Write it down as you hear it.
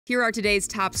Here are today's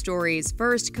top stories.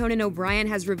 First, Conan O'Brien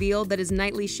has revealed that his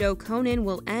nightly show Conan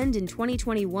will end in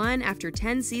 2021 after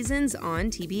 10 seasons on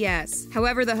TBS.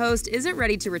 However, the host isn't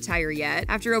ready to retire yet.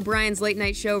 After O'Brien's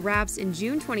late-night show wraps in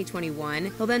June 2021,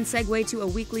 he'll then segue to a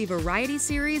weekly variety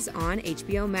series on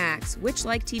HBO Max, which,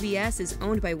 like TBS, is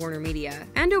owned by Warner Media.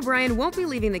 And O'Brien won't be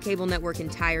leaving the cable network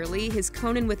entirely. His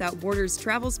Conan Without Borders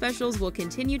travel specials will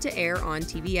continue to air on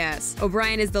TBS.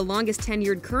 O'Brien is the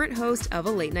longest-tenured current host of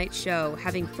a late-night show,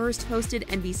 having first hosted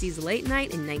NBC's Late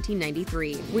Night in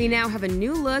 1993. We now have a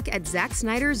new look at Zack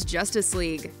Snyder's Justice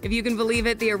League. If you can believe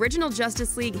it, the original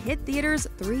Justice League hit theaters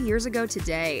 3 years ago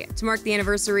today. To mark the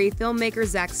anniversary, filmmaker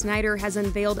Zack Snyder has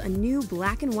unveiled a new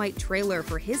black and white trailer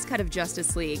for his cut of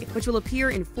Justice League, which will appear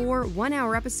in 4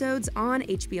 one-hour episodes on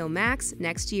HBO Max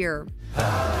next year.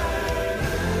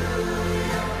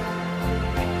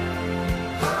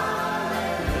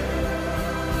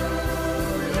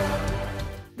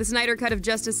 The Snyder Cut of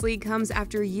Justice League comes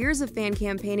after years of fan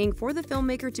campaigning for the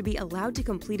filmmaker to be allowed to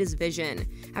complete his vision,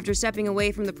 after stepping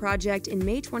away from the project in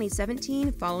May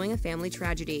 2017 following a family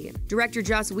tragedy. Director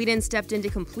Joss Whedon stepped in to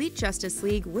complete Justice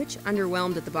League, which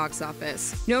underwhelmed at the box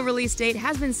office. No release date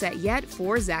has been set yet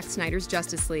for Zack Snyder's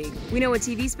Justice League. We know a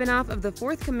TV spin-off of the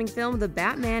forthcoming film The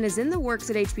Batman is in the works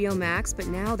at HBO Max, but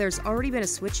now there's already been a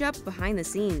switch-up behind the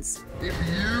scenes. If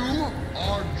you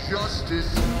are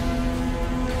justice,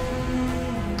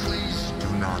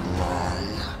 not lie.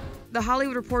 The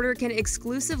Hollywood Reporter can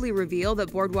exclusively reveal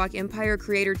that Boardwalk Empire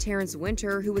creator Terence,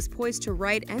 who was poised to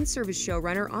write and serve as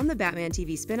showrunner on the Batman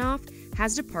TV spin-off,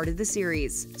 has departed the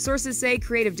series. Sources say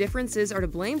creative differences are to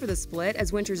blame for the split,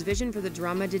 as Winter's vision for the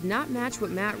drama did not match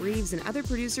what Matt Reeves and other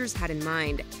producers had in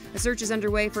mind. A search is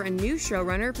underway for a new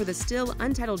showrunner for the still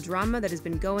untitled drama that has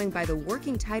been going by the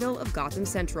working title of Gotham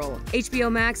Central. HBO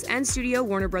Max and studio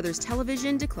Warner Brothers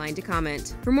Television declined to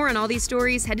comment. For more on all these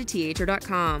stories, head to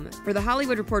THR.com. For The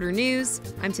Hollywood Reporter News,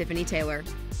 I'm Tiffany Taylor.